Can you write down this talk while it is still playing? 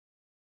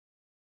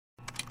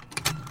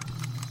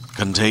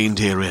Contained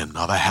herein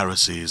are the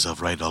heresies of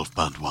Radolf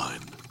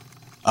Burntwine,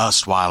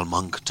 erstwhile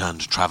monk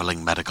turned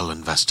traveling medical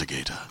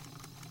investigator.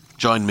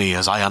 Join me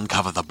as I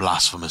uncover the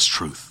blasphemous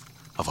truth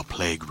of a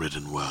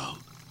plague-ridden world,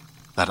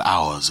 that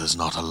ours is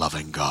not a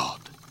loving God,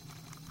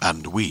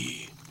 and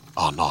we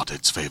are not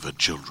its favored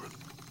children.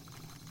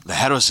 The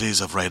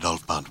heresies of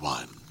Radolf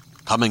Burntwine,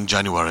 coming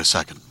January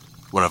 2nd,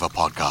 wherever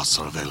podcasts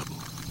are available.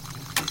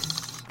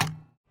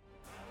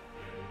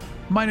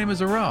 My name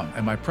is Aram,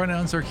 and my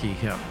pronouns are he,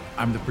 him.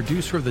 I'm the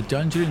producer of the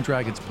Dungeons &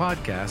 Dragons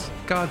podcast,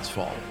 God's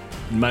Fall.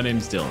 My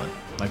name's Dylan.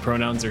 My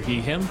pronouns are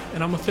he, him,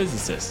 and I'm a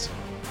physicist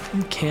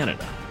from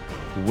Canada.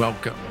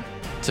 Welcome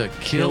to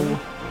Kill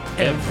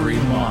Every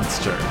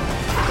Monster.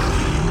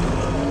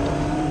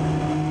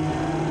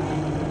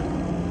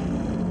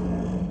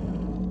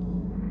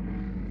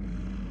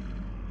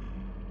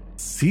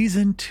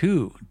 Season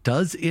 2,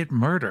 Does It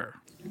Murder?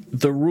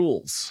 The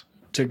rules,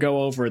 to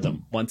go over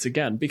them once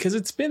again, because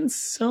it's been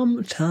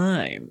some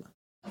time.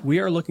 We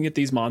are looking at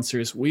these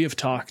monsters. We have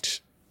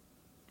talked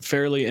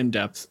fairly in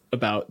depth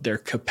about their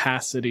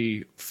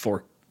capacity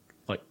for,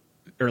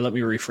 or let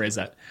me rephrase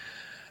that.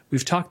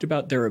 We've talked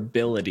about their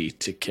ability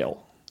to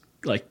kill.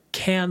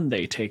 Can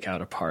they take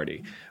out a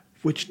party?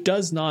 Which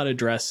does not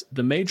address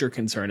the major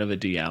concern of a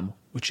DM,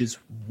 which is,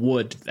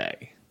 would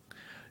they?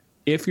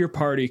 If your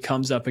party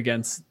comes up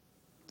against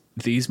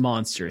these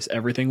monsters,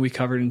 everything we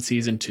covered in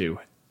season 2,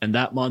 and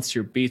that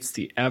monster beats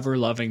the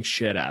ever-loving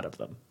shit out of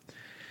them,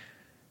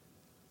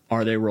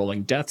 are they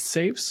rolling death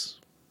saves?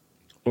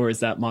 Or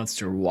is that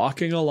monster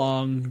walking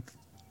along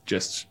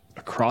just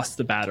across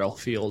the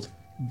battlefield,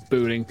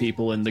 booting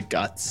people in the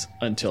guts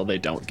until they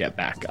don't get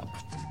back up?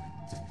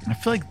 I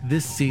feel like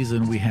this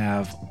season we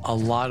have a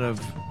lot of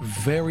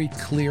very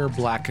clear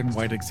black and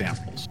white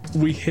examples.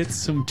 We hit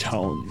some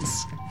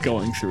tones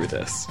going through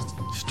this.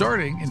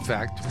 Starting, in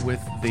fact,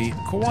 with the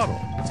Coatl.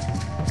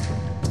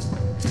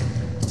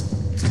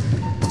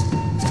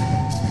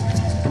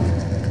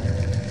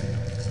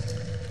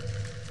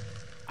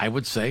 I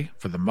would say,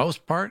 for the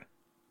most part,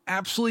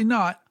 absolutely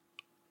not,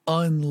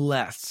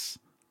 unless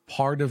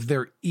part of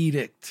their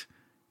edict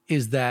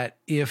is that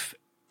if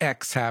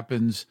X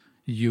happens,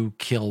 you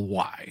kill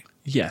Y.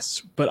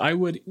 Yes, but I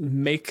would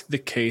make the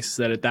case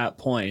that at that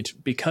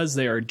point, because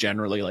they are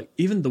generally,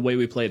 even the way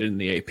we played it in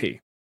the AP,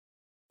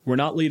 we're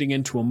not leading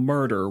into a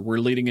murder, we're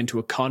leading into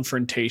a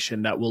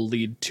confrontation that will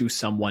lead to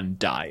someone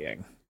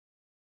dying.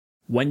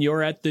 When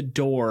you're at the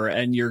door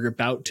and you're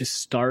about to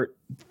start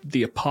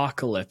the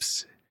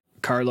apocalypse,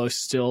 Carlos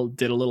still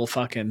did a little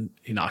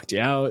he knocked you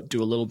out,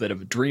 do a little bit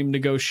of a dream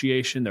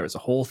negotiation. There was a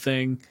whole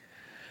thing.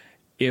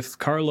 If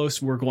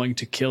Carlos were going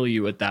to kill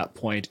you at that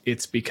point,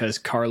 it's because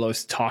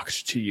Carlos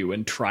talked to you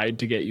and tried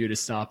to get you to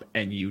stop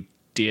and you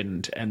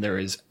didn't. And there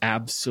is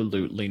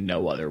absolutely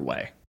no other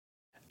way.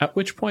 At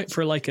which point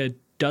for a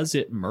does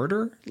it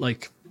murder?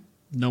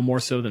 No more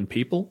so than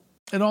people?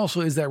 And also,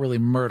 is that really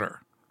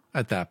murder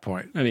at that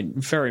point? I mean,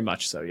 very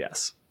much so,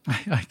 yes.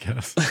 I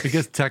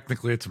guess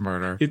technically it's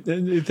murder.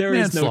 There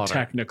is no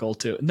technical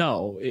to it.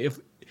 No, if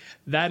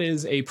that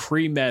is a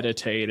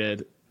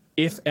premeditated,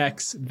 if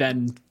X,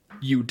 then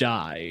you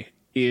die,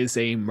 is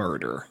a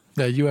murder.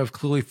 Yeah, you have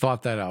clearly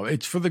thought that out.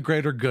 It's for the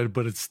greater good,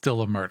 but it's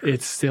still a murder.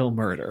 It's still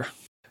murder.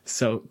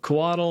 So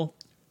Coatl,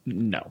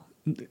 no.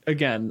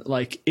 Again,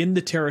 in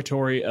the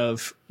territory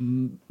of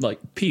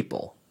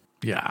people.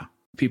 Yeah.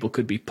 People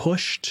could be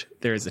pushed.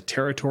 There's a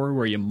territory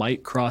where you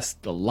might cross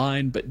the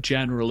line, but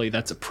generally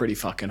that's a pretty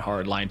fucking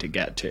hard line to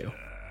get to.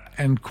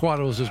 And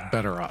Coatl's just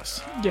better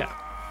us. Yeah.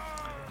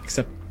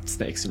 Except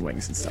snakes and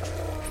wings and stuff.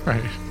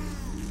 Right.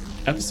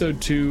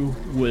 Episode 2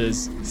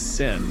 was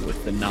Sin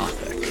with the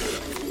Nothic.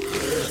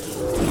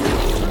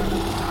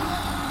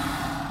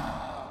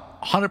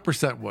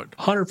 100% would.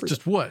 100%.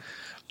 Just would.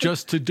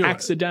 Just to do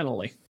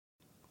accidentally. It.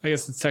 I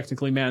guess it's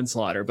technically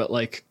manslaughter, but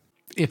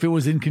if it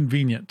was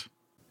inconvenient.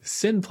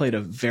 Sin played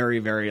a very,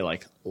 very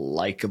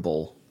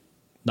likable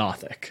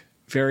Nothic.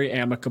 Very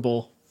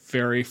amicable,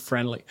 very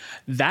friendly.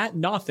 That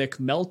Nothic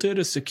melted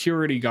a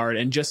security guard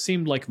and just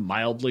seemed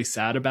mildly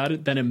sad about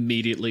it, then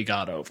immediately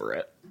got over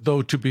it.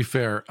 Though, to be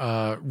fair,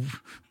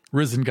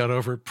 Risen got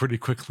over it pretty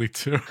quickly,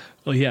 too.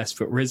 Well, yes,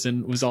 but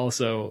Risen was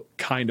also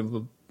kind of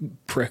a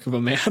prick of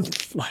a man.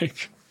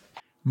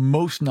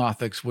 Most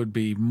Nothics would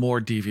be more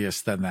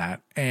devious than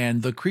that,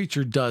 and the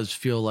creature does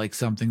feel like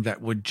something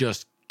that would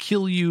just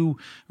kill you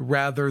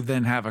rather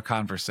than have a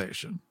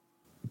conversation.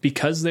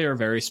 Because they are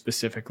very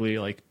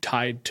specifically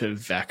tied to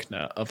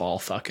Vecna of all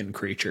fucking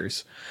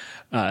creatures,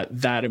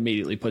 that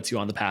immediately puts you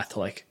on the path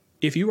to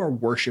if you are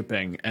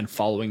worshiping and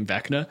following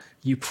Vecna,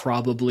 you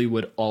probably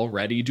would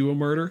already do a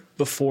murder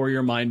before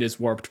your mind is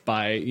warped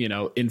by,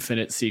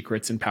 infinite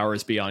secrets and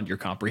powers beyond your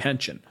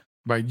comprehension.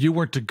 Right. You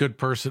weren't a good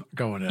person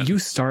going in. You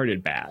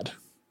started bad.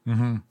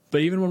 Mm-hmm.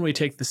 But even when we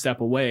take the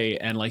step away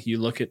and you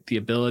look at the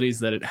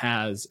abilities that it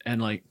has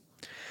and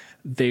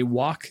they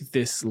walk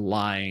this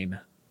line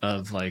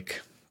of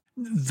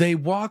they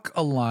walk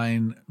a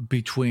line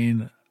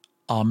between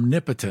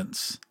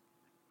omnipotence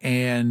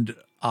and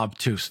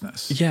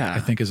obtuseness. Yeah. I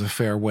think is a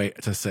fair way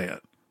to say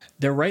it.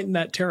 They're right in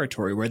that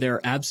territory where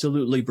they're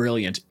absolutely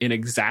brilliant in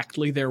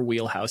exactly their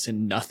wheelhouse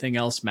and nothing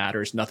else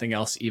matters. Nothing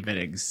else even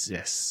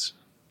exists.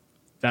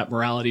 That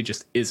morality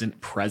just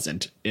isn't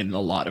present in a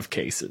lot of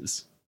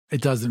cases.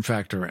 It doesn't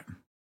factor in.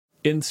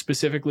 In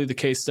specifically the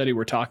case study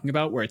we're talking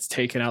about, where it's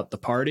taken out the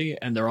party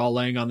and they're all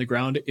laying on the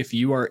ground, if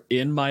you are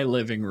in my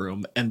living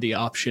room and the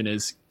option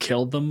is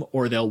kill them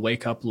or they'll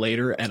wake up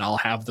later and I'll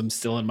have them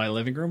still in my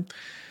living room,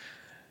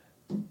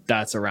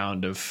 that's a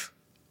round of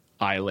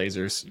eye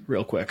lasers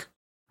real quick.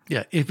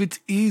 Yeah, if it's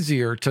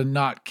easier to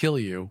not kill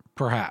you,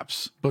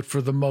 perhaps. But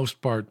for the most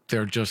part,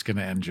 they're just going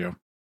to end you.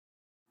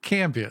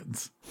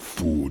 Cambions.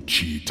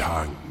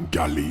 Fuchitang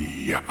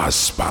gali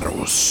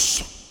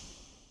asparos.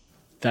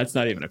 That's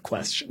not even a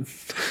question.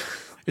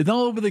 It's not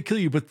over they kill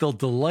you, but they'll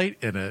delight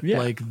in it. Yeah.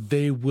 Like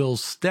they will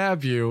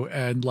stab you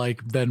and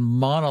like then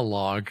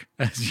monologue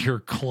as you're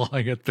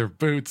clawing at their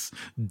boots,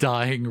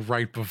 dying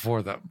right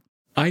before them.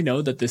 I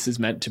know that this is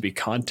meant to be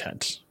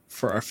content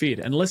for our feed.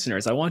 And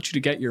listeners, I want you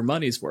to get your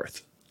money's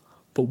worth.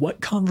 But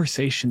what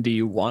conversation do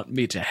you want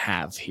me to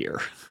have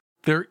here?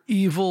 They're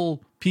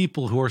evil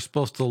people who are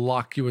supposed to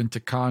lock you into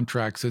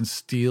contracts and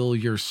steal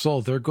your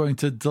soul. They're going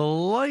to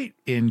delight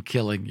in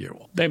killing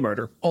you. They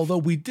murder. Although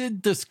we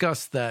did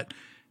discuss that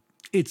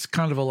it's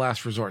kind of a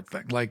last resort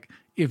thing. Like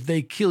if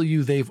they kill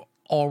you, they've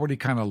already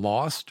kind of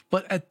lost.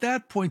 But at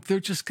that point,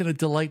 they're just going to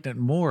delight in it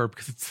more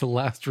because it's the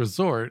last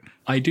resort.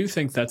 I do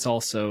think that's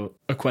also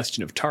a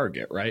question of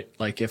target, right?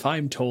 Like if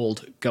I'm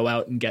told go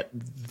out and get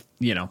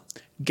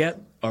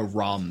a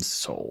Rom's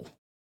soul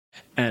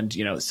and,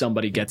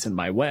 somebody gets in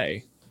my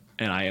way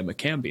and I am a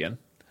Cambion,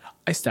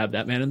 I stab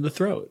that man in the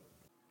throat.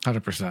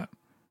 100%.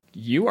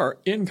 You are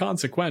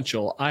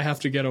inconsequential. I have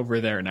to get over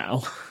there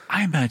now.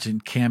 I imagine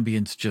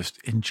Cambions just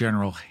in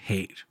general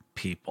hate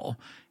people.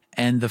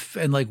 And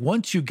like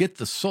once you get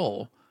the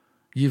soul,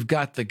 you've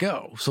got to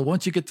go. So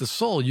once you get the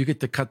soul, you get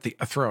to cut the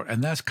throat.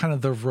 And that's kind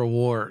of the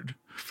reward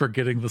for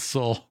getting the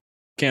soul.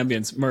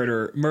 Cambions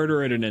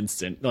murder at an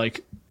instant.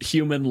 Like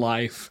human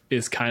life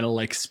is kind of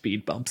like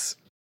speed bumps.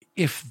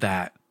 If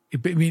that,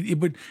 I mean, it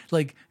would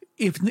like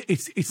if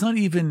it's not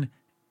even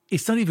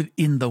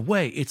in the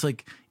way. It's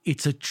like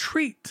it's a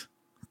treat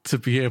to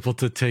be able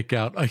to take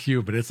out a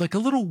human. It's like a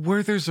little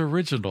Werther's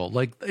original.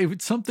 Like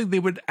it's something they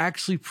would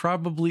actually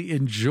probably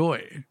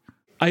enjoy.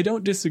 I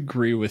don't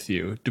disagree with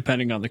you,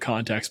 depending on the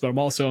context, but I'm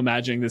also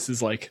imagining this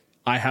is like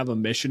I have a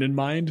mission in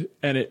mind,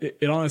 and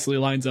it honestly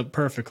lines up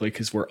perfectly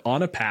because we're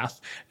on a path,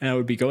 and I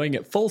would be going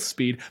at full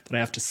speed, but I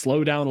have to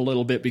slow down a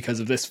little bit because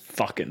of this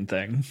fucking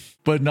thing.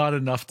 But not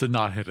enough to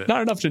not hit it.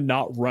 Not enough to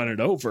not run it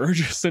over,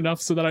 just enough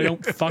so that I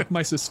don't fuck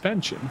my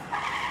suspension.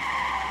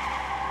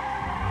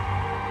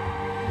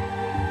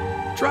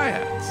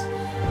 Dryads.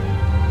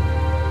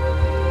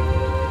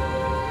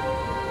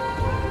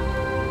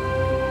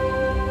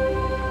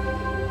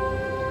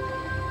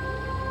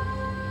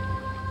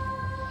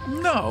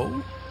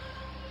 No.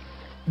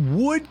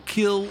 Would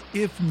kill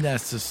if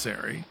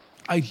necessary.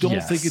 I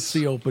don't think it's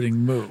the opening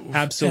move.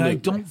 Absolutely. And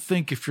I don't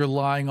think if you're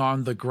lying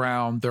on the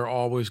ground, they're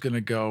always going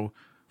to go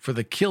for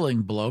the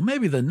killing blow,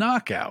 maybe the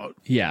knockout.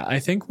 Yeah, I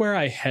think where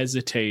I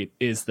hesitate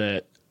is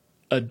that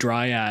a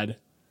Dryad,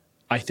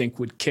 I think,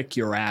 would kick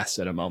your ass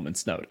at a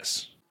moment's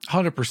notice.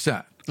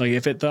 100%. Like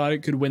if it thought it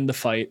could win the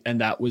fight and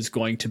that was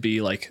going to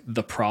be like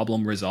the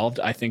problem resolved,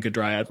 I think a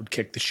Dryad would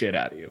kick the shit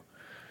out of you.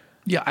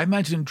 Yeah, I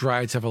imagine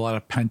Dryads have a lot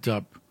of pent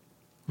up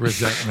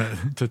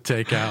resentment to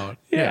take out.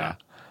 Yeah.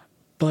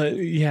 But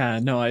yeah,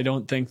 no, I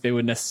don't think they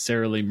would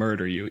necessarily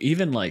murder you.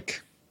 Even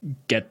like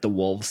get the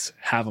wolves,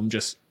 have them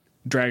just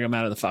drag them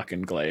out of the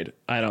fucking glade.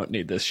 I don't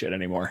need this shit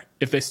anymore.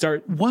 If they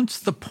start... Once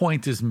the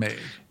point is made.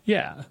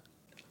 Yeah.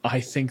 I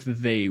think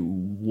they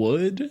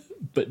would,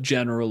 but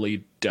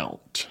generally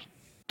don't.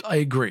 I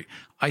agree.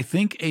 I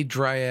think a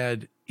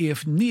Dryad,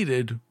 if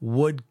needed,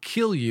 would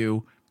kill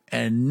you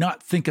and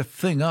not think a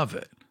thing of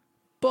it,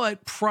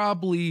 but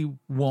probably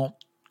won't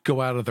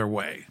go out of their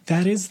way.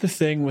 That is the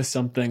thing with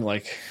something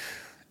like,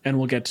 and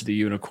we'll get to the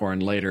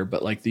unicorn later,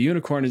 but like the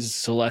unicorn is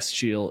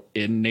celestial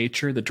in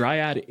nature. The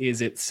Dryad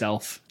is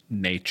itself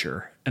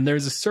nature. And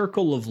there's a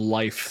circle of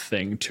life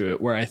thing to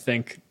it where I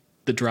think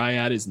the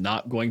Dryad is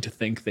not going to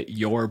think that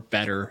you're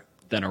better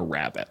than a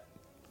rabbit.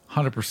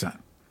 100%.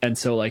 And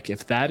so like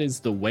if that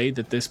is the way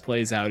that this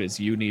plays out is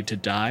you need to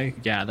die,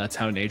 yeah, that's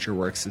how nature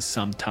works, is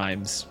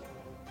sometimes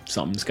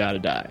something's got to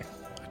die.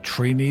 A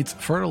tree needs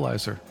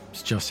fertilizer.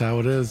 It's just how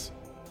it is.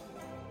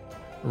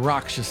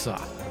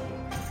 Rakshasa.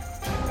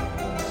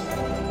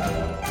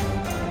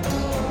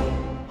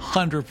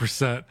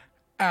 100%.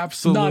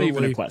 Absolutely. Not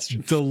even a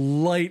question.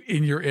 Delight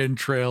in your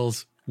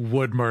entrails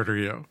would murder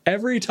you.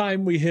 Every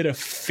time we hit a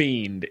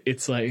fiend,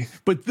 it's like...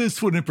 But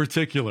this one in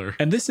particular.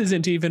 And this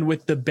isn't even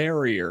with the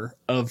barrier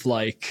of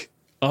like,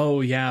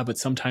 oh yeah, but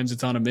sometimes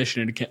it's on a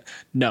mission and it can't...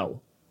 No.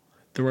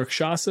 The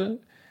Rakshasa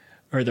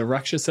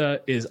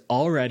is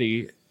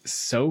already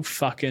so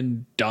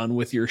fucking done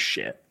with your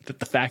shit that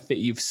the fact that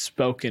you've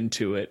spoken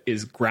to it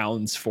is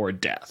grounds for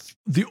death.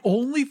 The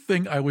only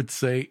thing I would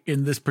say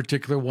in this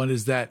particular one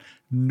is that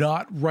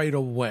not right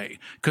away,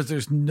 because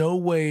there's no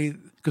way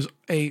Because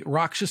a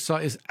Rakshasa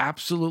is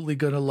absolutely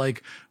going to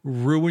like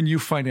ruin you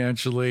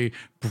financially,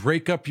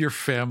 break up your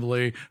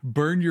family,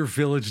 burn your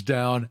village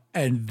down,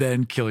 and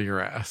then kill your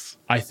ass.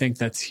 I think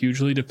that's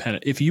hugely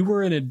dependent. If you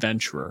were an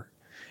adventurer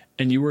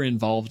and you were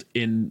involved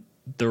in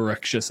the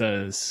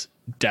Rakshasa's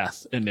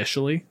death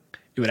initially,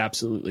 it would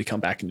absolutely come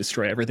back and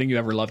destroy everything you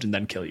ever loved and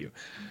then kill you.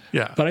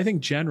 Yeah. But I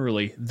think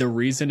generally the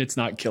reason it's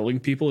not killing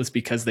people is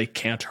because they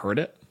can't hurt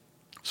it.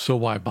 So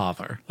why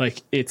bother?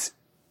 Like it's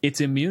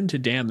immune to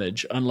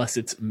damage unless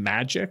it's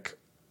magic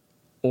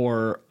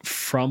or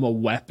from a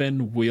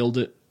weapon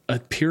wielded, a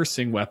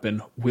piercing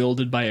weapon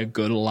wielded by a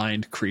good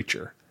aligned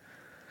creature.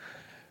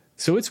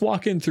 So it's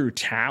walking through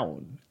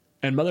town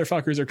and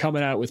motherfuckers are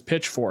coming out with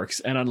pitchforks.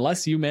 And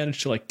unless you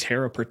manage to like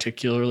tear a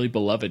particularly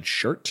beloved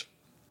shirt.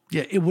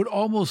 Yeah, it would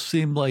almost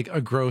seem like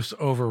a gross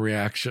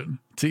overreaction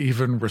to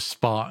even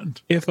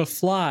respond. If a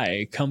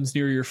fly comes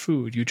near your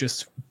food, you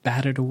just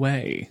bat it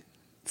away.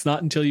 It's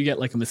not until you get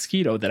like a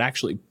mosquito that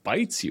actually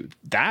bites you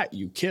that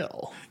you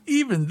kill.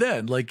 Even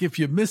then, like if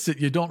you miss it,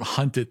 you don't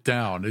hunt it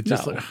down. It's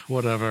just like,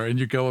 whatever, and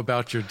you go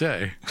about your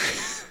day.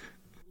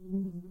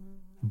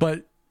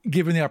 But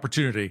given the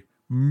opportunity,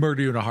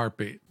 murder you in a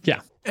heartbeat.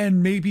 Yeah.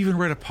 And maybe even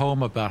write a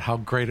poem about how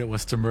great it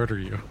was to murder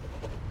you.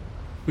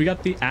 We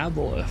got the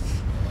aboleth.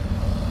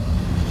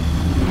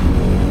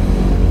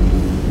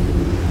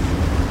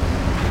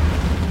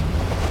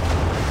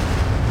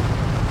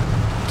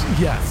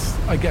 Yes.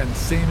 Again,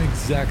 same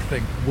exact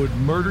thing. Would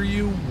murder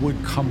you,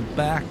 would come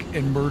back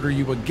and murder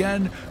you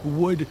again,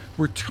 would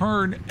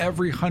return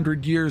every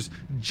 100 years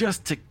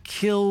just to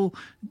kill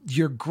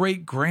your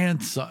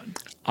great-grandson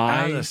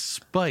out of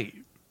spite.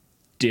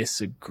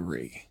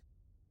 Disagree.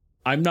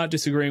 I'm not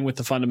disagreeing with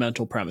the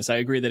fundamental premise. I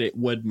agree that it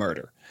would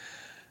murder.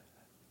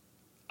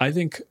 I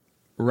think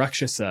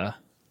Rakshasa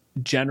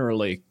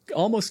generally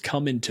almost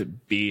come into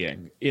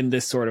being in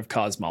this sort of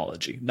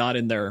cosmology, not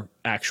in their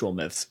actual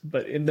myths,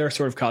 but in their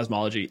sort of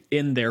cosmology,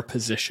 in their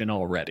position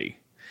already.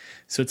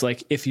 So it's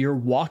like if you're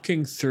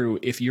walking through,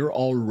 if you're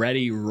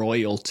already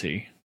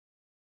royalty,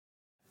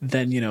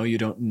 then, you know, you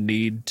don't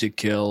need to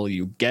kill.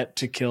 You get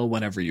to kill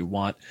whenever you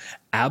want.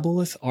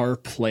 Aboleth are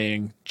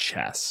playing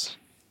chess.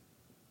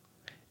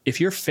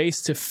 If you're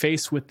face to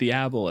face with the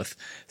Aboleth,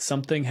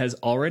 something has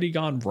already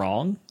gone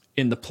wrong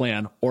in the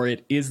plan, or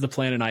it is the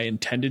plan and I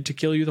intended to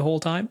kill you the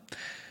whole time.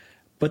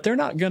 But they're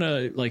not going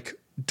to like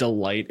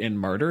delight in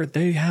murder.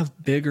 They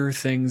have bigger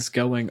things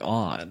going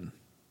on.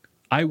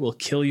 I will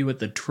kill you at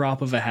the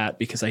drop of a hat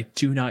because I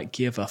do not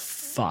give a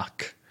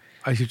fuck.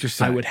 I see what you're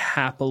saying. I would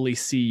happily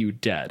see you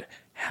dead.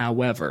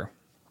 However,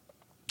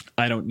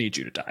 I don't need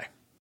you to die.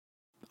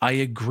 I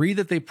agree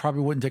that they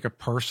probably wouldn't take a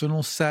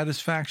personal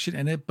satisfaction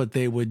in it, but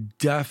they would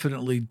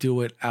definitely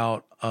do it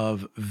out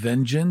of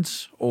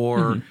vengeance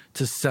or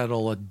to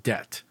settle a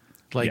debt.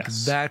 Like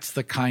that's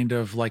the kind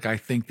of like, I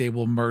think they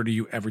will murder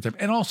you every time.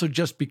 And also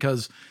just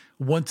because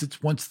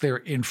once they're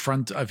in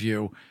front of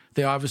you,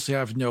 they obviously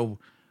have no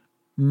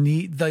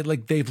need.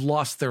 They've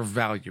lost their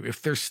value.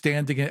 If they're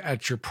standing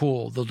at your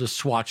pool, they'll just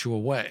swat you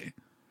away.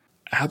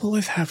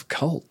 Aboleth have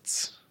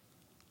cults.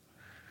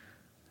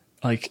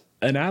 Like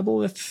an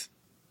Aboleth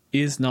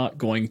is not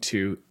going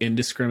to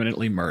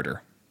indiscriminately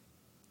murder.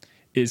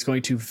 It is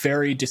going to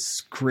very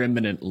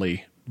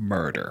discriminately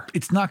murder.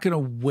 It's not going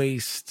to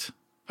waste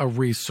a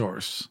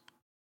resource.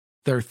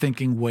 They're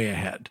thinking way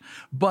ahead.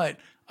 But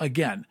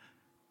again,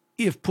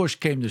 if push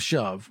came to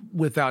shove,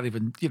 without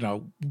even,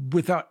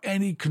 without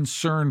any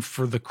concern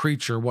for the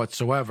creature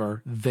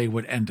whatsoever, they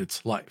would end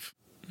its life.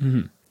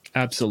 Mm-hmm.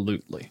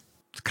 Absolutely.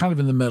 It's kind of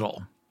in the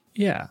middle.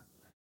 Yeah.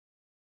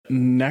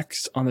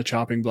 Next on the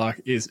chopping block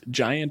is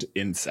giant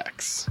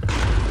insects.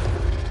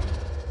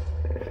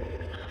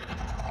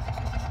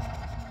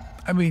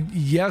 I mean,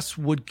 yes,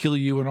 would kill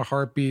you in a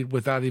heartbeat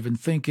without even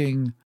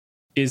thinking.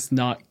 Is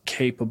not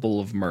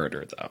capable of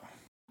murder, though.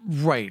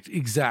 Right,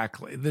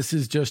 exactly. This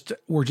is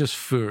we're just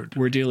food.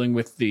 We're dealing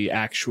with the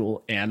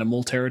actual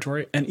animal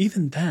territory. And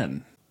even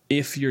then,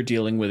 if you're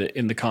dealing with it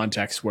in the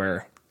context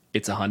where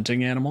it's a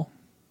hunting animal,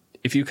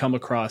 if you come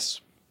across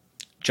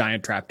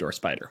giant trapdoor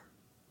spider,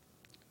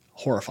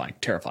 horrifying,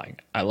 terrifying.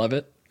 I love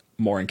it.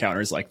 More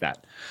encounters like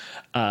that.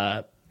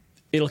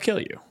 It'll kill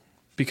you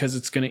because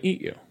it's going to eat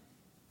you.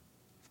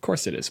 Of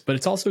course it is. But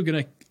it's also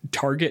going to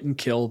target and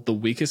kill the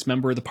weakest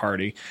member of the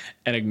party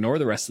and ignore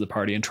the rest of the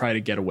party and try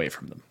to get away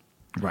from them.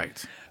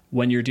 Right.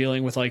 When you're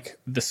dealing with like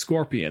the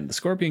scorpion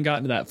got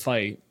into that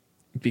fight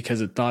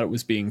because it thought it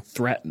was being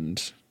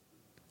threatened,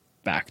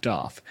 backed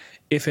off.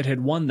 If it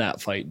had won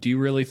that fight, do you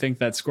really think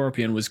that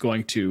scorpion was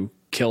going to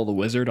kill the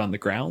wizard on the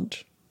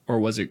ground? Or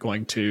was it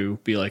going to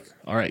be like,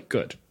 all right,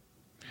 good,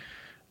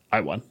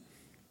 I won,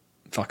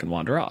 fucking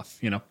wander off,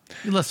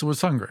 Unless it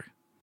was hungry.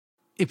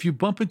 If you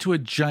bump into a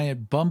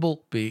giant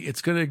bumblebee,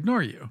 it's going to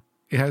ignore you.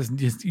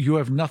 You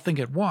have nothing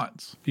it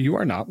wants. You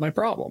are not my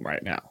problem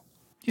right now.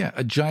 Yeah,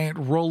 a giant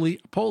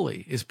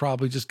roly-poly is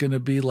probably just going to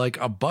be like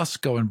a bus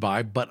going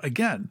by, but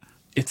again,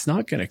 it's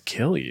not going to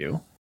kill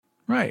you.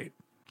 Right.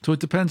 So it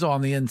depends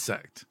on the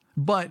insect.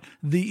 But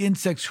the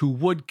insects who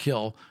would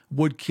kill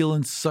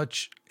in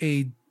such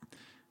a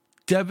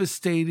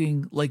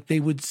devastating, like they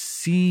would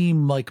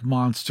seem like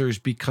monsters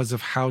because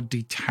of how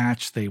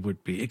detached they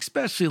would be,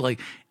 especially like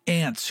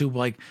ants who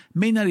like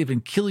may not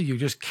even kill you,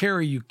 just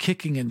carry you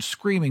kicking and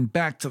screaming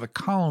back to the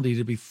colony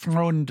to be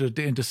thrown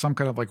into some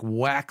kind of like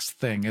wax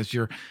thing as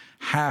you're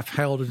half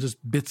held and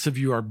just bits of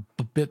you are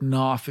bitten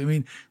off. I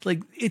mean,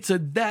 like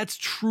that's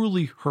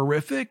truly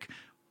horrific,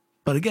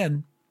 but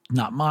again,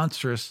 not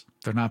monstrous.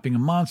 They're not being a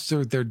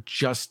monster. They're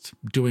just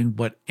doing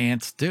what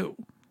ants do.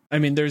 I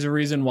mean, there's a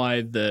reason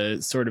why the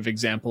sort of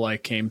example I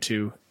came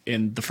to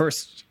in the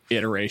first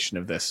iteration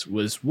of this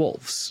was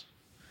wolves.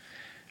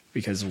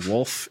 Because a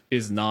wolf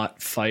is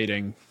not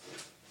fighting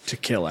to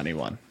kill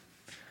anyone.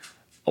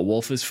 A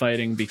wolf is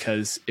fighting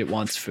because it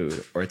wants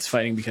food, or it's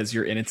fighting because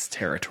you're in its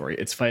territory.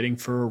 It's fighting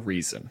for a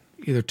reason.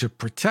 Either to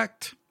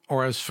protect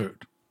or as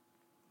food.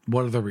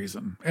 What are the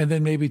reason? And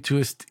then maybe to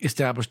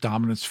establish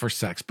dominance for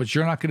sex, but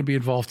you're not going to be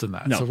involved in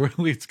that. No. So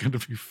really it's going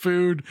to be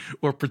food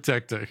or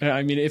protecting.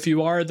 I mean, if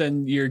you are,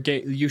 then you're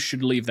gay. You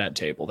should leave that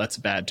table. That's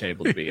a bad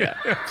table to be at.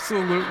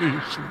 Absolutely,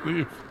 you should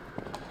leave.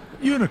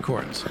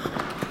 Unicorns.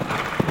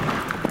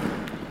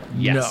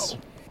 Yes.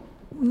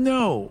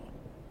 No.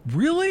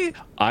 Really?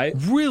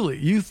 Really?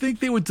 You think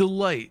they would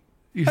delight?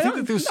 You think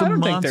that there's some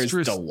monstrous...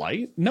 think there's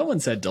delight. No one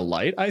said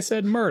delight. I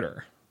said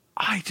murder.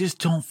 I just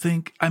don't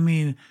think... I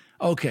mean,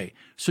 okay,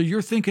 so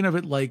you're thinking of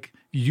it like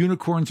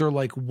unicorns are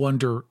like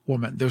Wonder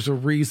Woman. There's a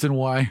reason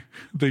why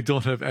they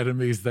don't have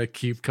enemies that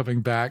keep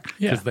coming back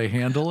because they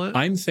handle it.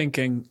 I'm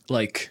thinking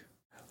like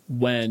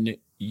when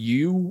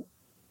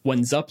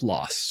Zup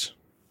lost...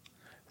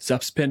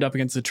 Zup's pinned up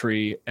against the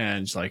tree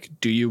and it's like,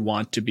 do you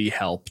want to be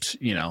helped?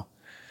 You know,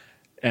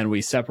 and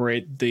we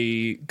separate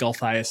the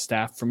Gulthias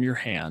staff from your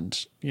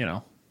hand. You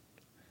know,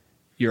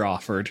 you're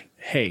offered,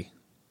 hey,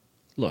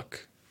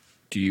 look,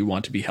 do you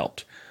want to be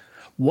helped?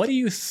 What do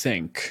you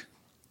think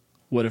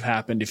would have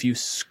happened if you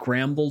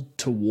scrambled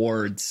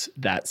towards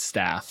that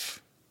staff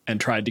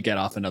and tried to get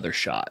off another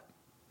shot?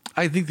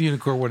 I think the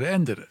unicorn would have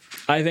ended it.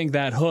 I think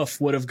that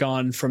hoof would have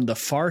gone from the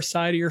far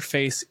side of your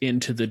face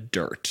into the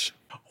dirt.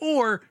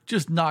 Or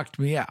just knocked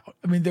me out.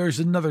 I mean, there's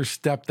another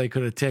step they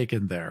could have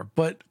taken there,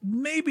 but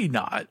maybe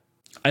not.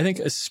 I think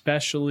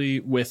especially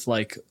with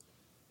like,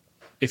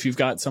 if you've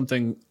got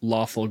something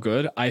lawful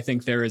good, I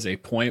think there is a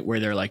point where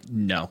they're like,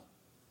 no,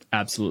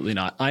 absolutely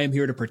not. I am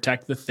here to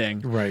protect the thing.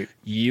 Right.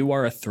 You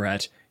are a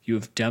threat. You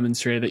have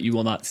demonstrated that you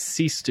will not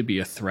cease to be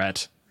a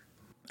threat.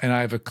 And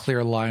I have a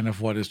clear line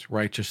of what is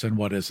righteous and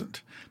what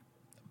isn't.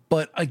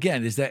 But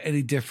again, is that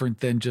any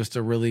different than just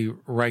a really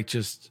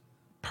righteous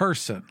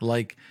person?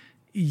 Like,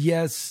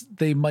 yes,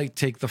 they might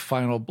take the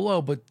final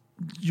blow, but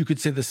you could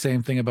say the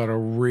same thing about a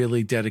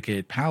really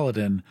dedicated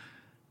paladin.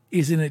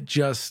 Isn't it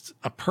just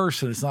a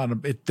person? It's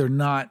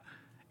not.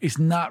 It's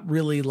not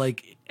really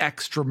like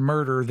extra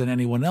murder than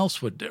anyone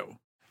else would do.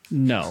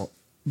 No,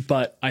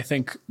 but I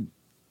think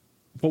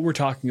what we're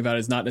talking about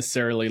is not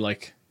necessarily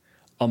like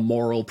a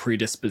moral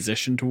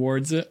predisposition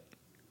towards it,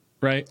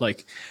 right?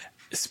 Like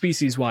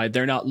species wide,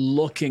 they're not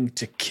looking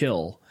to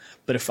kill.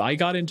 But if I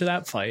got into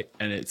that fight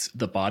and it's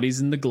the bodies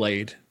in the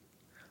glade,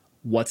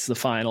 what's the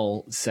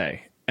final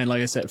say? And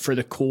like I said, for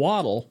the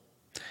Coatl,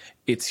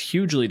 it's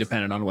hugely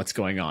dependent on what's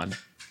going on.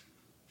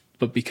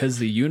 But because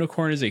the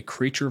unicorn is a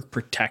creature of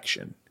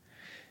protection,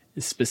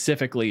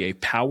 specifically a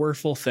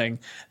powerful thing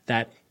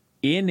that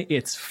in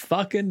its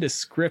fucking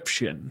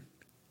description,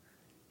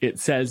 it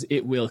says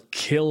it will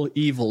kill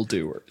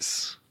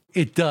evildoers.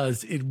 It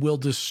does. It will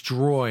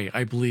destroy,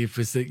 I believe,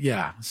 is it?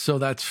 Yeah. So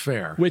that's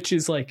fair. Which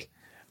is like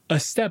a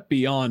step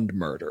beyond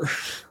murder.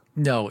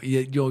 No,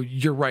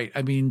 you're right.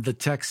 I mean, the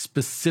text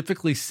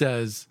specifically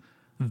says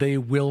they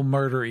will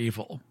murder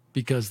evil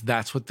because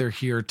that's what they're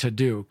here to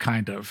do,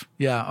 kind of.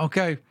 Yeah,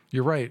 okay,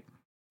 you're right.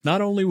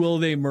 Not only will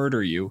they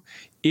murder you,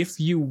 if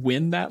you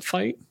win that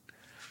fight,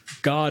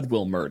 God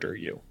will murder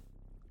you.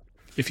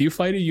 If you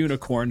fight a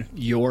unicorn,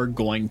 you're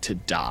going to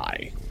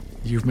die.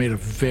 You've made a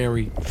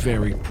very,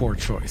 very poor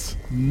choice.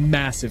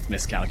 Massive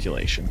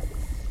miscalculation.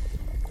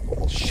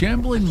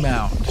 Shambling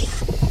Mound.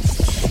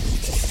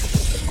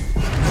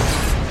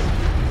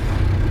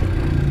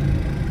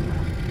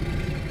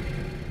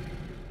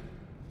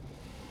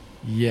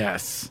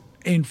 Yes.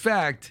 In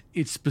fact,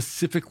 it's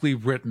specifically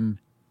written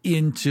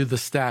into the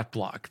stat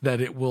block that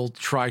it will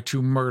try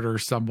to murder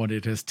someone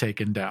it has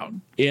taken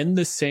down. In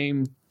the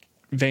same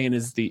vein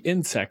as the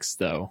insects,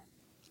 though,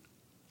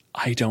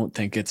 I don't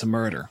think it's a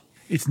murder.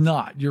 It's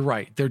not. You're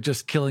right. They're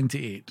just killing to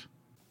eat.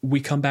 We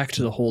come back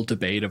to the whole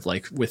debate of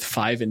like with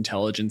 5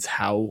 intelligence,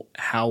 how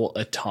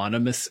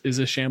autonomous is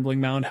a shambling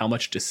mound, how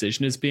much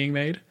decision is being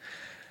made.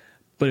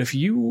 But if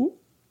you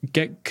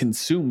get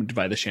consumed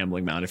by the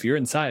shambling mound, if you're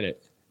inside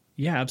it,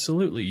 yeah,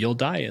 absolutely. You'll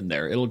die in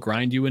there. It'll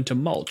grind you into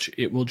mulch.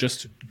 It will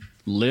just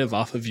live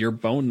off of your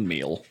bone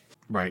meal.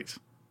 Right.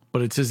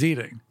 But it's his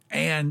eating.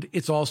 And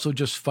it's also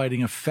just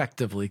fighting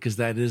effectively because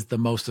that is the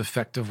most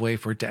effective way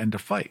for it to end a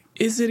fight.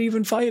 Is it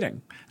even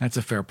fighting? That's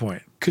a fair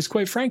point. Because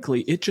quite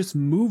frankly, it just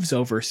moves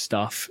over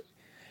stuff.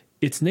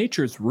 It's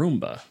nature's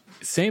Roomba.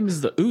 Same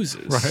as the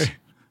oozes. Right.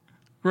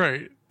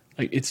 Right.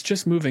 Like, it's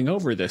just moving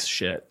over this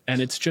shit,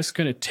 and it's just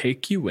going to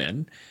take you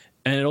in,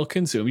 and it'll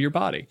consume your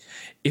body.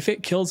 If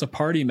it kills a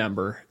party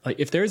member, like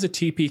if there's a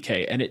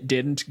TPK and it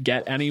didn't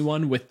get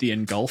anyone with the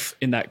engulf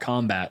in that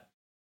combat,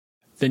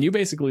 then you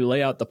basically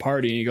lay out the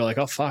party and you go like,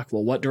 oh fuck,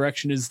 well, what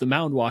direction is the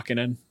mound walking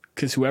in?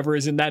 Because whoever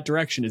is in that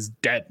direction is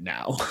dead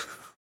now.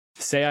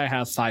 Say I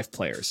have 5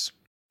 players.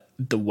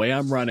 The way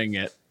I'm running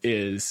it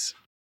is,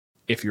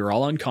 if you're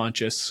all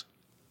unconscious,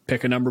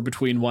 pick a number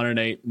between 1 and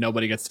 8.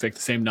 Nobody gets to pick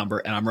the same number.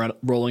 And I'm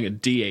rolling a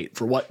D8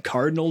 for what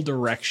cardinal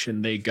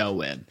direction they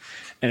go in.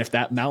 And if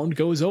that mound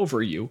goes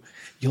over you,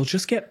 you'll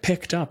just get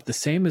picked up the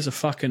same as a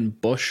fucking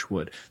bush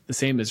would. The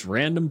same as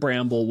random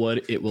bramble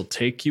would. It will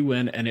take you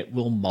in and it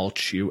will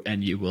mulch you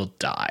and you will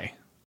die.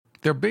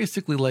 They're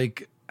basically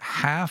like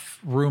half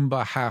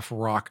Roomba, half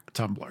rock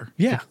tumbler.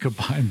 Yeah.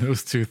 Combine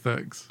those two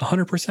things.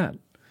 100%.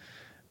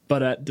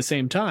 But at the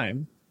same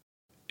time,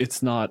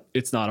 it's not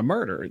a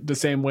murder. The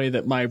same way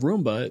that my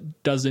Roomba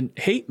doesn't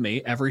hate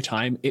me every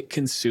time it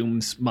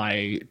consumes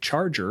my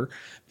charger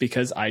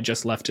because I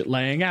just left it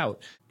laying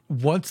out.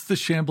 Once the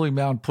shambling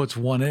mound puts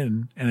one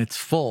in and it's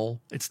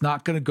full, it's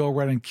not going to go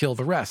around and kill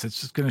the rest.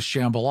 It's just going to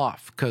shamble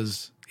off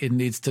because it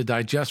needs to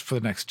digest for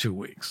the next 2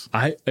 weeks.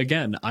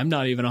 I'm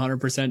not even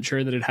 100%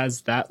 sure that it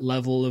has that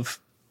level of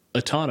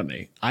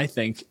autonomy. I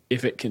think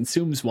if it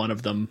consumes one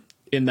of them,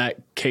 in that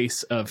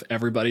case of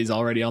everybody's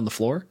already on the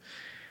floor,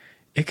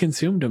 it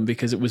consumed them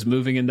because it was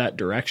moving in that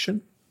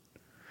direction.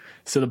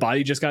 So the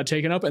body just got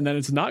taken up and then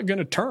it's not going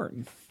to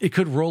turn. It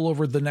could roll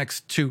over the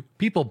next 2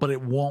 people, but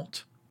it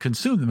won't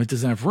consume them. It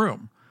doesn't have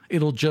room.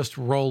 It'll just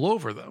roll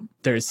over them.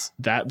 There's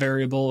that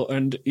variable.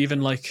 And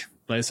even like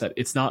I said,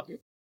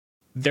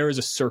 there is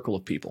a circle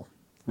of people,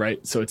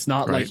 right? So it's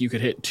not like you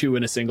could hit 2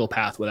 in a single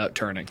path without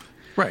turning.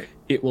 Right.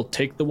 It will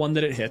take the one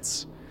that it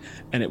hits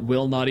and it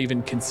will not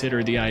even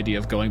consider the idea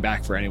of going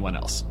back for anyone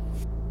else.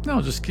 No,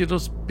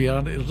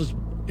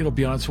 it'll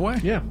be on its way.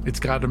 Yeah. It's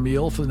got a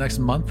meal for the next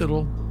month.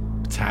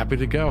 It's happy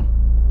to go.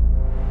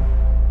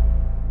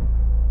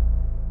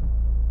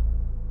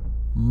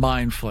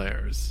 Mind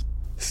flayers.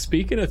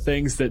 Speaking of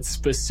things that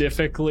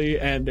specifically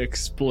and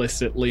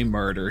explicitly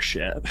murder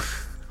shit.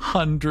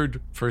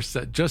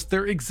 100%. Just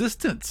their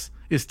existence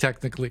is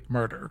technically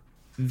murder.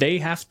 They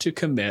have to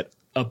commit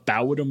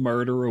about a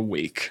murder a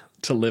week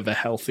to live a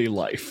healthy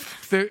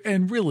life.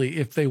 And really,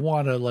 if they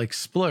want to like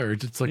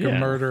splurge, it's like a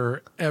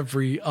murder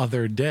every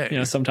other day. You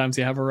know, sometimes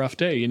you have a rough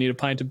day. You need a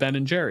pint of Ben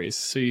and Jerry's.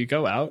 So you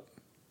go out,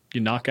 you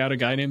knock out a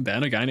guy named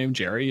Ben, a guy named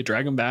Jerry, you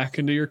drag them back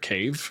into your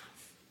cave,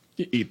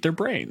 you eat their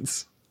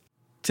brains.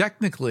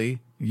 Technically,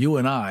 you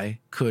and I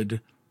could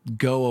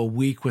go a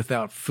week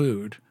without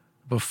food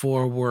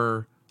before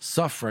we're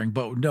suffering,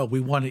 but no,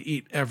 we want to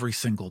eat every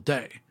single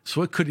day.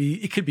 So it could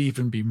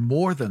even be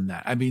more than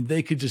that. I mean,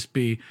 they could just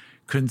be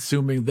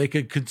they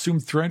could consume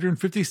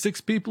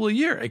 356 people a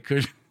year. It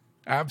could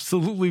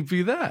absolutely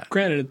be that.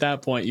 Granted, at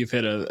that point, you've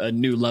hit a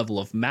new level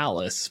of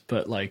malice,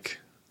 but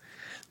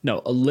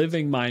no, a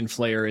living mind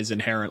flayer is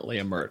inherently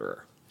a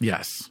murderer.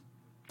 Yes.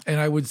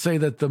 And I would say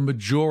that the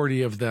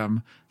majority of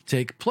them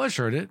take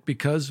pleasure in it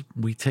because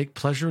we take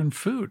pleasure in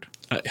food.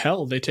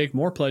 Hell, they take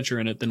more pleasure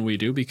in it than we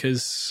do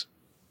because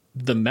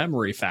the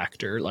memory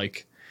factor,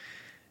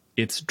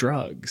 it's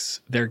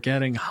drugs. They're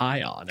getting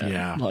high on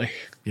it.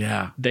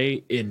 Yeah.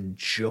 They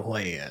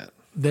enjoy it.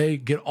 They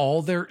get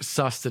all their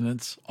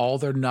sustenance, all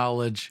their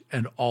knowledge,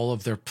 and all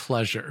of their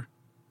pleasure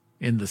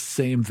in the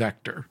same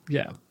vector.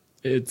 Yeah.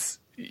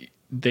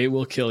 They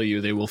will kill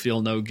you. They will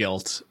feel no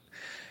guilt.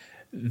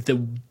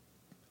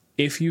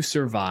 If you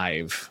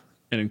survive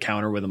an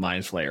encounter with a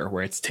mind flayer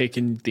where it's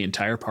taken the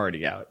entire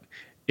party out,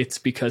 it's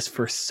because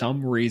for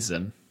some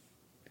reason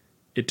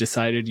it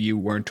decided you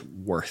weren't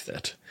worth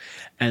it.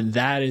 And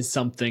that is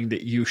something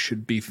that you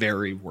should be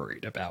very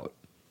worried about.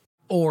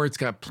 Or it's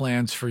got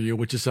plans for you,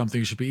 which is something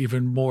you should be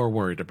even more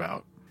worried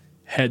about.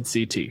 Head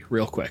CT,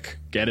 real quick.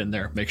 Get in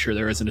there. Make sure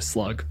there isn't a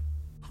slug.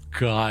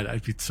 God,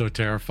 I'd be so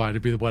terrified.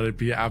 It'd be what I'd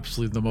be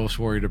absolutely the most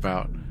worried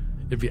about.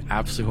 It'd be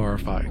absolutely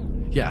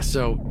horrifying. Yeah,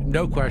 so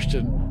no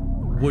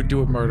question, would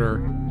do a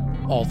murder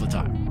all the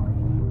time.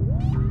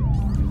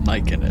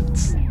 Mike and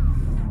it's...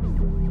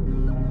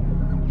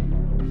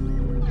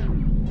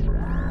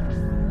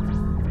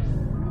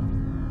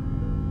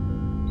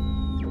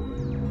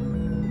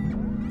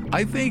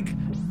 I think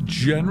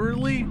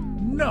generally,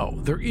 no.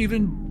 They're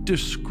even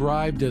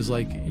described as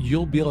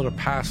you'll be able to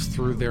pass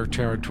through their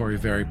territory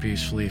very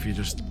peacefully if you're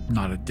just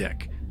not a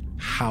dick.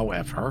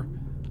 However,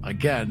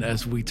 again,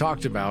 as we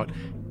talked about,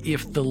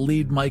 if the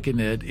lead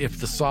Myconid, if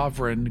the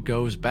Sovereign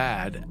goes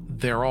bad,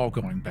 they're all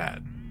going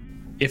bad.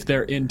 If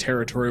they're in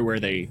territory where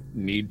they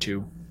need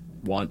to,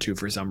 want to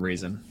for some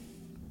reason,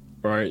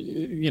 or,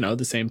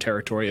 the same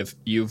territory of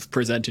you've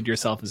presented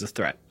yourself as a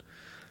threat.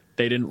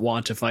 They didn't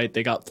want to fight.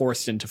 They got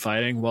forced into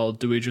fighting. Well,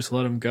 do we just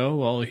let him go?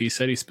 Well, he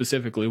said he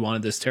specifically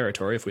wanted this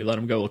territory. If we let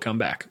him go, we'll come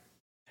back.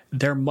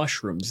 They're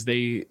mushrooms.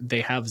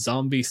 They have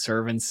zombie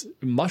servants.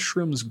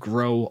 Mushrooms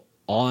grow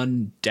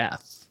on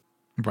death.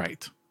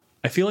 Right.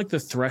 I feel like the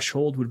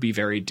threshold would be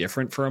very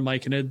different for a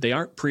myconid. They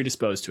aren't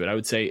predisposed to it. I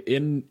would say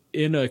in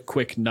a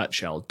quick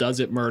nutshell, does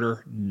it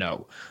murder?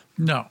 No.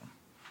 No.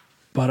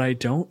 But I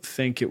don't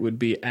think it would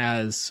be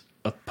as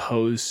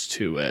opposed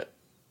to it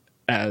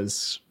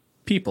as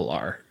people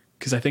are,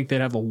 because I think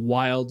they'd have a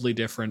wildly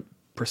different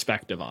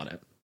perspective on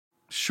it.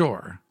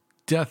 Sure.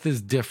 Death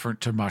is different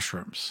to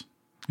mushrooms.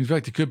 In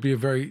fact, it could be a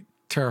very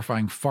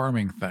terrifying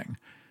farming thing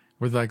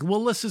where they're like,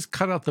 well, let's just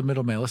cut out the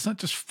middleman. Let's not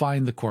just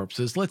find the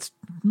corpses. Let's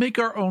make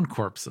our own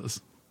corpses.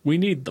 We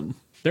need them.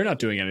 They're not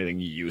doing anything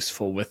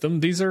useful with them.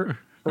 These are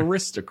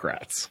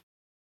aristocrats.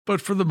 But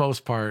for the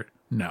most part,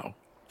 no.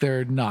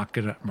 They're not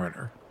going to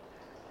murder.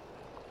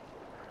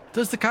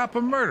 Does the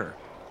Kappa murder?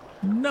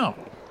 No.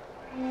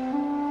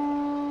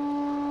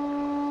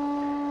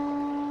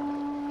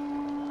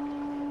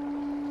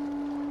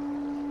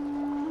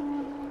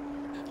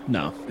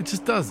 No. It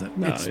just doesn't.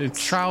 No,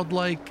 it's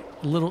childlike,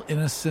 little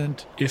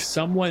innocent. If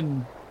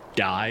someone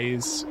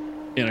dies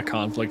in a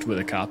conflict with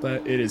a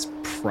Kappa, it is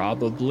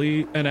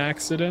probably an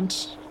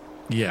accident.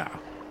 Yeah.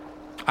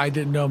 I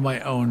didn't know my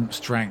own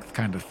strength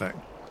kind of thing.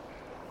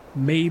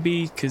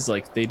 Maybe, because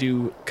like they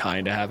do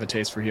kind of have a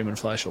taste for human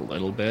flesh a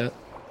little bit.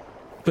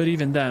 But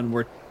even then,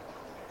 we're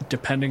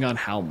depending on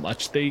how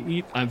much they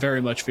eat. I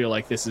very much feel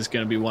like this is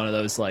going to be one of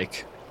those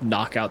like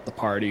knock out the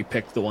party,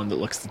 pick the one that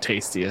looks the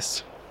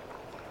tastiest,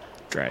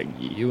 drag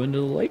you into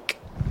the lake.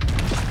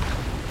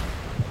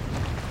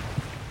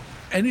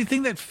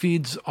 Anything that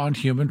feeds on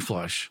human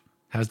flesh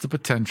has the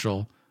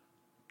potential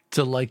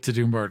to like to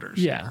do murders.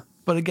 Yeah.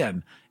 But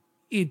again,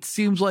 it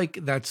seems like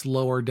that's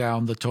lower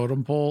down the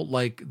totem pole.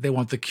 Like they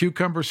want the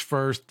cucumbers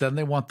first, then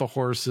they want the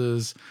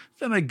horses,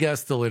 then I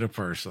guess they'll eat a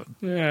person.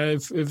 Yeah,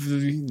 if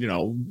you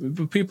know,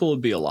 people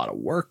would be a lot of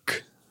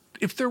work.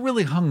 If they're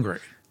really hungry,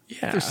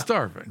 Yeah. they're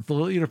starving,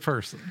 they'll eat a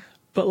person.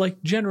 But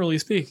like generally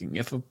speaking,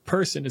 if a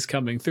person is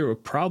coming through,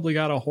 it probably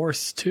got a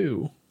horse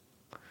too.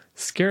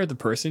 Scare the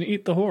person,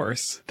 eat the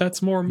horse.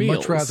 That's more meals.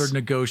 Much rather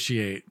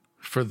negotiate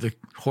for the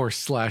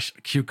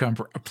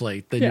horse/cucumber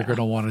plate than Yeah. you're going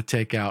to want to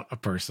take out a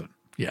person.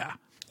 Yeah.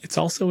 It's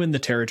also in the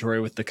territory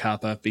with the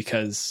Kappa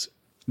because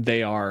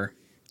they are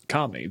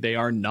kami. They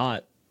are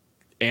not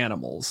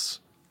animals.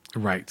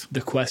 Right.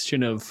 The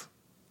question of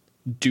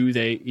do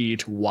they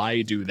eat,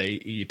 why do they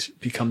eat,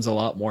 becomes a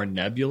lot more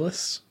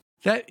nebulous.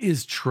 That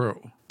is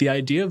true. The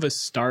idea of a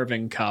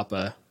starving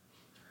Kappa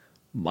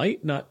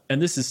might not,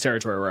 and this is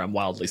territory where I'm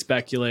wildly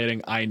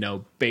speculating. I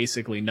know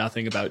basically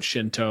nothing about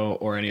Shinto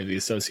or any of the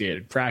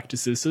associated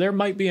practices, so there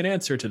might be an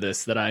answer to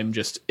this that I'm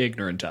just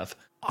ignorant of.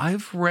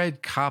 I've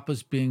read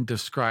Kappas being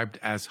described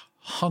as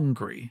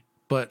hungry,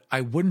 but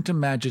I wouldn't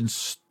imagine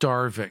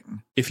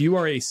starving. If you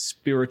are a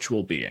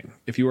spiritual being,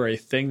 if you are a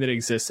thing that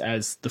exists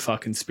as the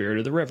fucking spirit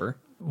of the river,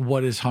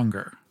 What is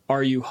hunger?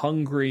 are you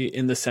hungry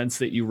in the sense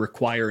that you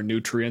require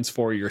nutrients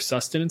for your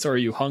sustenance, or are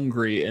you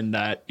hungry in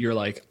that you're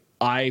like,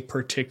 I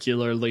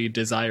particularly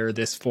desire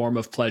this form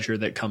of pleasure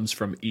that comes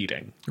from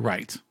eating?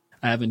 Right.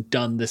 I haven't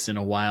done this in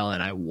a while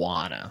and I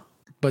wanna.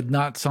 But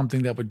not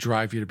something that would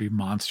drive you to be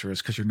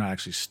monstrous because you're not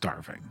actually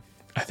starving.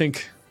 I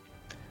think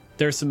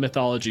there's some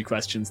mythology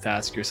questions to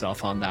ask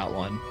yourself on that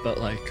one, but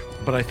like,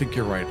 But I think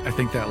you're right. I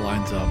think that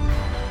lines up.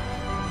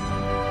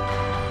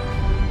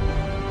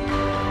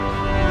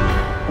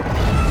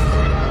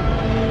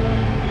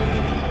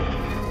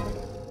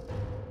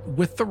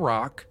 With the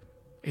rock,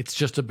 it's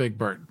just a big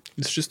bird.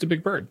 it's just a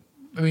big bird.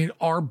 I mean,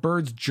 are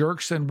birds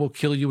jerks and will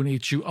kill you and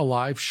eat you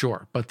alive?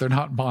 Sure, but they're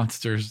not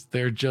monsters.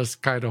 They're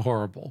just kind of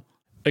horrible.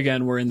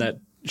 Again, we're in that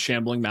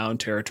shambling mound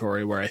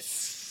territory where I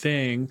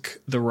think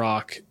the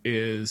rock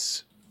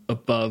is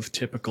above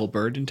typical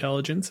bird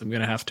intelligence. I'm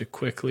going to have to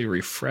quickly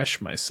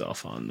refresh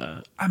myself on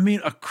that. I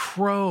mean, a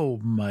crow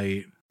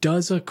might.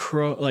 Is a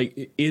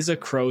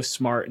crow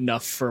smart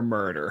enough for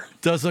murder?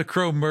 Does a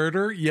crow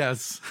murder?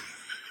 Yes.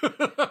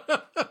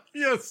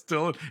 Yes,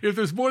 Dylan. If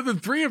there's more than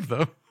 3 of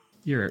them.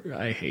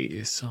 I hate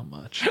you so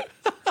much.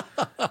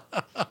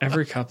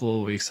 Every couple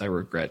of weeks I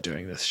regret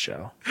doing this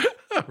show.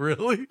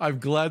 Really? I'm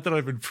glad that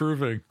I'm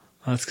improving.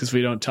 That's because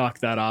we don't talk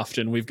that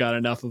often. We've got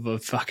enough of a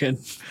fucking...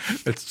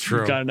 It's true.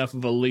 We've got enough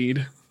of a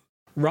lead.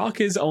 Rock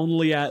is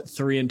only at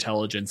 3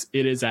 intelligence.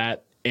 It is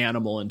at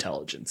animal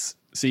intelligence.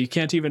 So you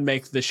can't even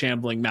make the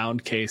shambling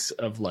mound case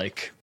of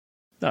like,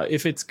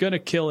 if it's going to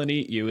kill and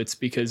eat you, it's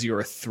because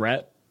you're a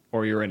threat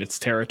or you're in its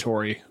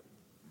territory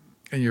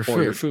And your or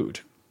food. your food.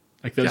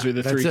 Like those Yeah, are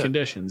the that's 3 it.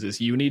 conditions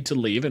is you need to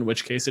leave, in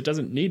which case it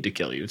doesn't need to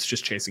kill you. It's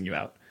just chasing you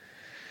out.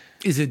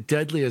 Is it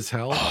deadly as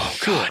hell? Oh,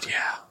 Sure. God,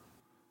 yeah.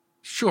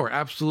 Sure,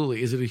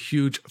 absolutely. Is it a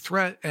huge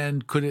threat?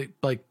 And could it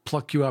like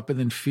pluck you up and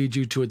then feed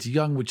you to its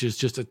young, which is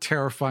just a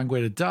terrifying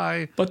way to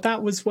die? But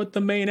that was what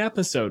the main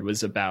episode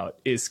was about,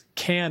 is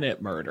can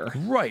it murder?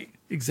 Right.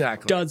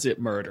 Exactly. Does it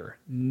murder?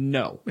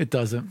 No. It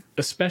doesn't.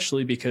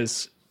 Especially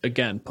because,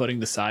 again, putting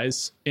the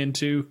size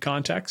into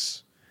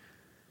context,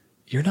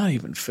 you're not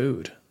even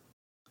food.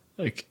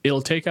 Like,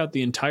 it'll take out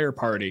the entire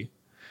party,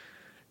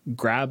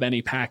 grab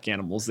any pack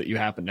animals that you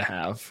happen to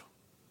have,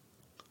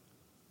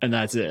 and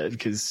that's it,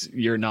 because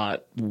you're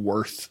not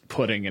worth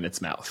putting in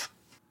its mouth.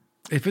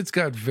 If it's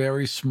got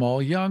very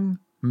small young,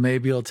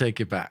 maybe I'll take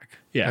it back.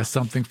 Yeah. As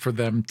something for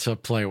them to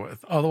play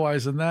with.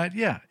 Otherwise than that,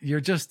 yeah, you're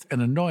just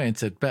an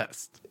annoyance at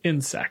best.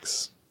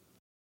 Insects.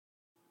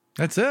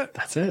 That's it.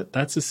 That's it.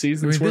 That's a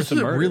season's This worth is of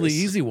a murders. really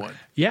easy one.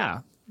 Yeah.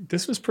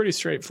 This was pretty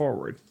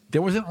straightforward.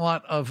 There wasn't a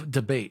lot of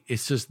debate.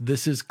 It's just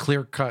this is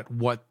clear cut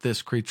what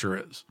this creature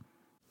is.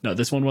 No,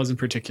 this one wasn't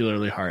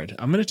particularly hard.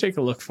 I'm going to take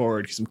a look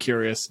forward because I'm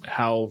curious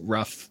how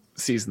rough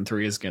season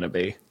 3 is going to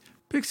be.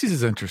 Pixies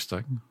is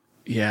interesting.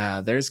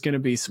 Yeah, there's going to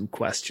be some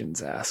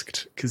questions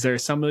asked because there are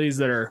some of these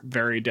that are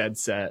very dead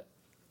set,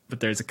 but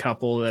there's a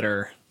couple that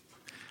are...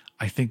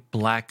 I think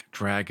Black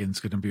Dragon's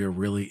going to be a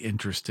really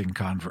interesting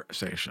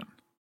conversation.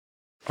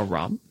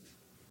 Aram,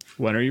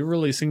 when are you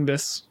releasing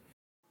this?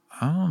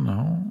 I don't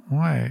know.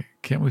 Why?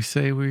 Can't we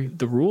say we...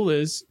 The rule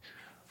is,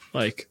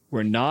 like,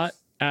 we're not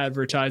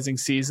advertising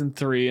season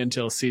 3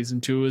 until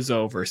season 2 is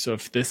over. So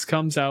if this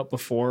comes out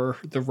before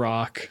The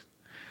Rock...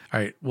 All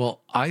right.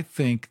 Well, I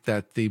think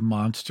that the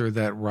monster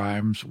that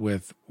rhymes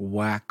with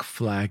whack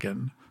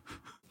flagon.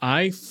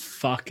 I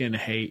fucking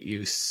hate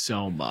you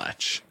so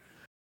much.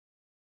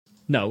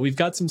 No, we've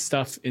got some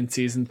stuff in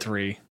season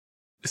 3.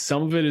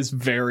 Some of it is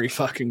very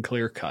fucking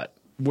clear cut.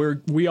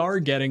 We are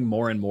getting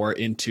more and more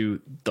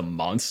into the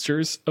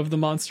monsters of the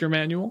Monster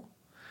Manual.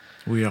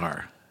 We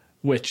are.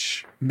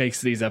 Which makes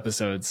these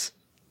episodes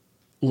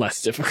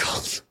less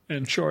difficult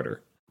and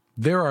shorter.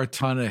 There are a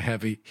ton of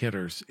heavy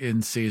hitters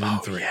in season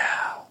 3.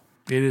 Yeah.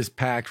 It is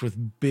packed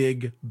with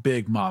big,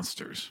 big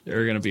monsters. There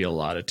are going to be a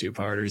lot of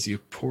two-parters, you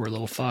poor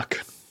little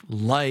fuck.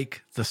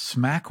 Like the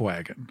Smack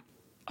Wagon.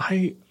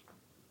 I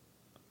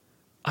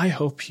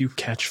hope you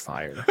catch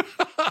fire.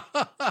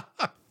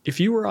 If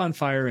you were on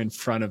fire in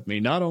front of me,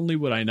 not only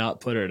would I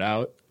not put it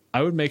out,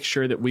 I would make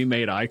sure that we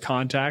made eye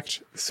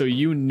contact so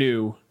you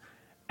knew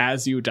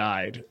as you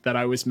died that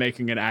I was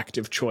making an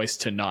active choice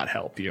to not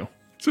help you.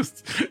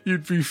 Just,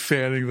 you'd be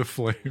fanning the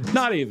flames.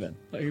 Not even.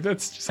 Like,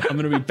 that's just, I'm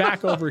going to be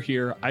back over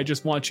here. I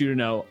just want you to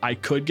know I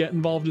could get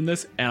involved in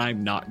this, and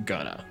I'm not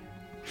gonna.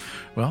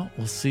 Well,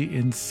 we'll see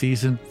in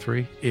season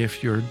 3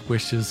 if your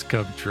wishes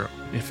come true.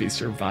 If he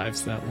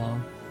survives that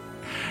long.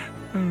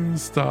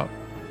 Stop.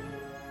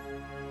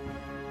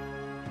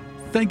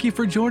 Thank you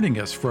for joining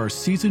us for our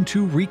season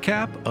 2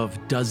 recap of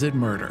Does It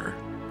Murder?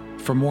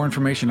 For more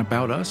information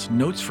about us,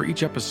 notes for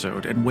each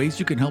episode, and ways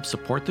you can help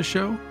support the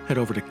show, head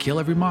over to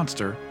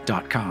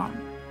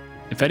killeverymonster.com.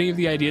 If any of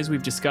the ideas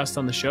we've discussed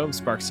on the show have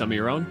sparked some of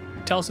your own,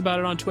 tell us about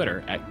it on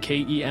Twitter at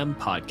KEM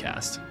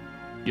Podcast.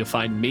 You'll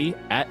find me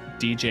at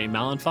DJ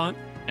Malenfant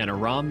and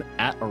Aram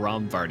at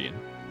Aram Vardian.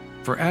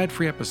 For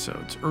ad-free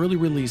episodes, early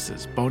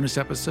releases, bonus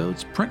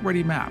episodes,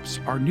 print-ready maps,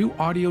 our new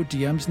audio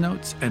DMs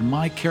notes, and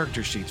my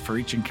character sheets for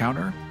each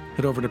encounter,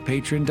 head over to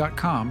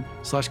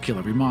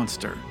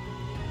patreon.com/killeverymonster.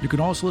 You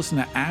can also listen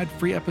to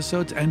ad-free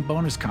episodes and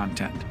bonus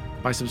content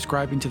by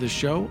subscribing to the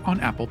show on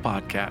Apple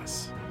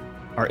Podcasts.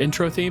 Our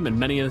intro theme and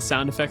many of the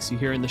sound effects you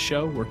hear in the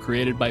show were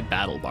created by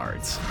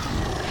BattleBards.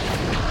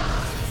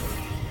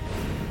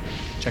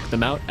 Check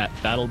them out at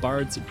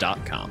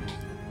battlebards.com.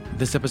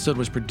 This episode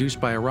was produced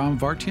by Aram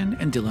Vartian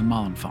and Dylan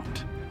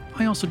Malenfant.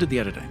 I also did the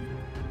editing.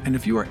 And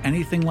if you are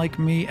anything like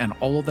me and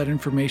all of that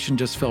information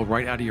just fell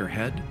right out of your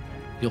head,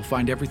 you'll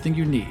find everything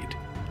you need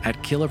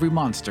at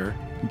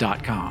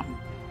killeverymonster.com.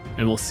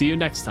 And we'll see you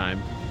next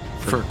time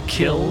for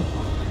Kill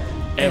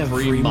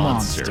Every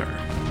Monster.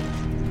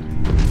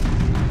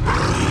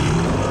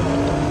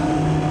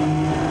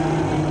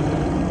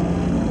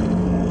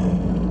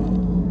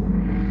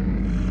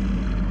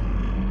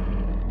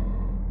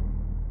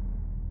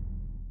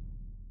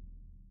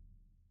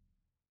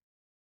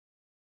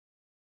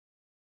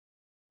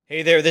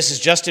 Hey there, this is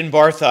Justin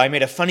Bartha. I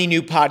made a funny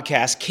new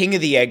podcast, King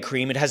of the Egg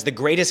Cream. It has the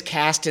greatest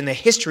cast in the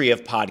history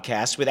of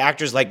podcasts with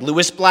actors like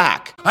Louis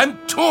Black, I'm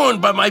torn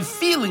by my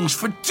feelings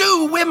for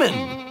two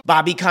women.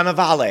 Bobby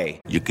Cannavale,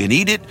 You can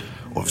eat it,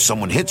 or if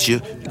someone hits you,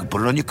 you can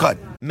put it on your cut.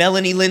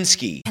 Melanie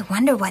Linsky, I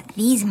wonder what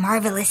these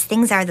marvelous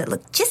things are that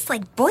look just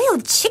like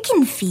boiled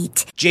chicken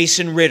feet.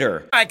 Jason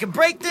Ritter, I can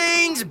break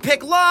things and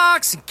pick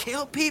locks and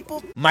kill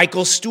people.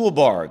 Michael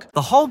Stuhlbarg,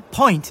 The whole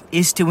point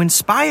is to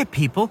inspire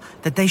people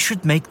that they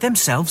should make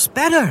themselves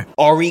better.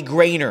 Ari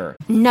Grainer,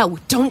 No,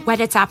 don't whet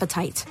its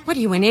appetite. What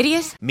are you, an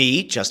idiot?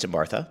 me, Justin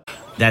Bartha,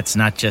 That's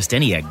not just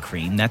any egg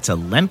cream, that's a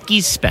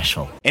Lemke's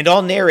special. and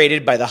all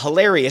narrated by the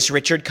hilarious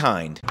Richard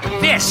Kind.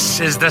 This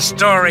is the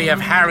story of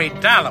Harry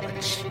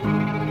Dalowitz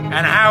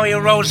and how he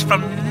rose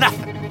from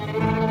nothing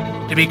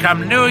to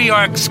become New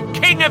York's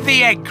King of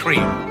the Egg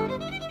Cream.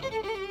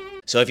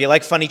 So if you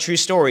like funny true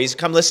stories,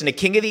 come listen to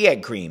King of the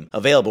Egg Cream,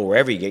 available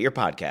wherever you get your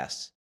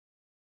podcasts.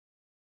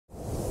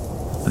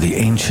 The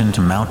ancient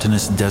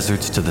mountainous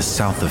deserts to the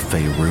south of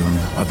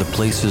Faerun are the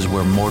places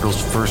where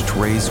mortals first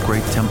raised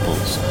great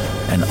temples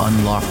and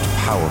unlocked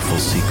powerful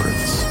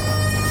secrets.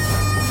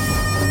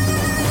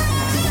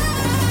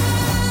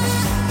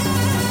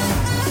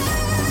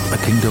 A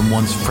kingdom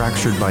once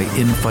fractured by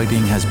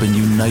infighting has been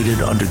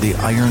united under the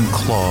iron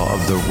claw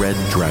of the red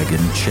dragon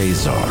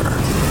Chazar.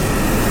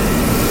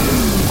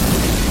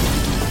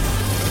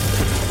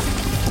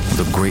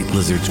 The Great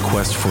Lizard's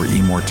quest for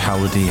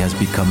immortality has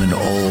become an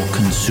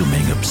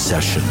all-consuming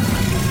obsession.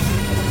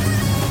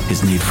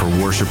 His need for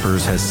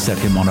worshippers has set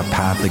him on a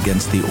path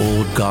against the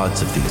old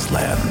gods of these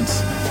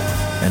lands,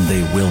 and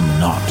they will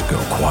not go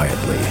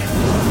quietly.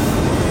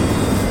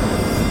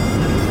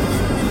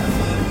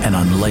 An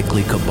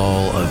unlikely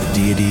cabal of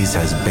deities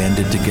has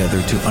banded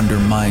together to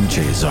undermine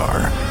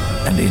Jazar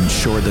and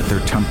ensure that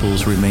their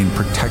temples remain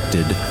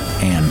protected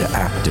and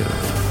active.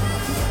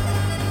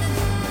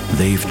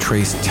 They've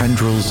traced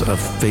tendrils of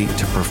fate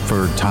to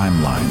preferred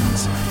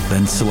timelines,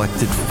 then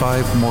selected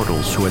 5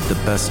 mortals who had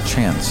the best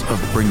chance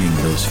of bringing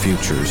those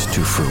futures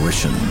to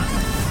fruition.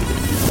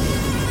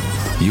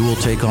 You will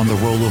take on the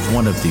role of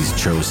one of these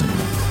chosen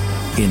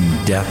in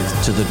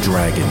Death to the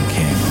Dragon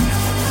King.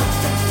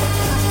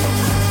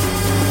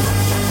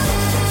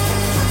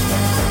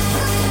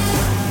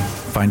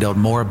 Find out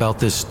more about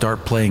this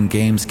Start Playing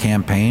Games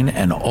campaign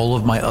and all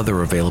of my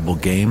other available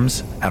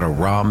games at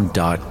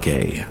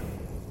aram.gay.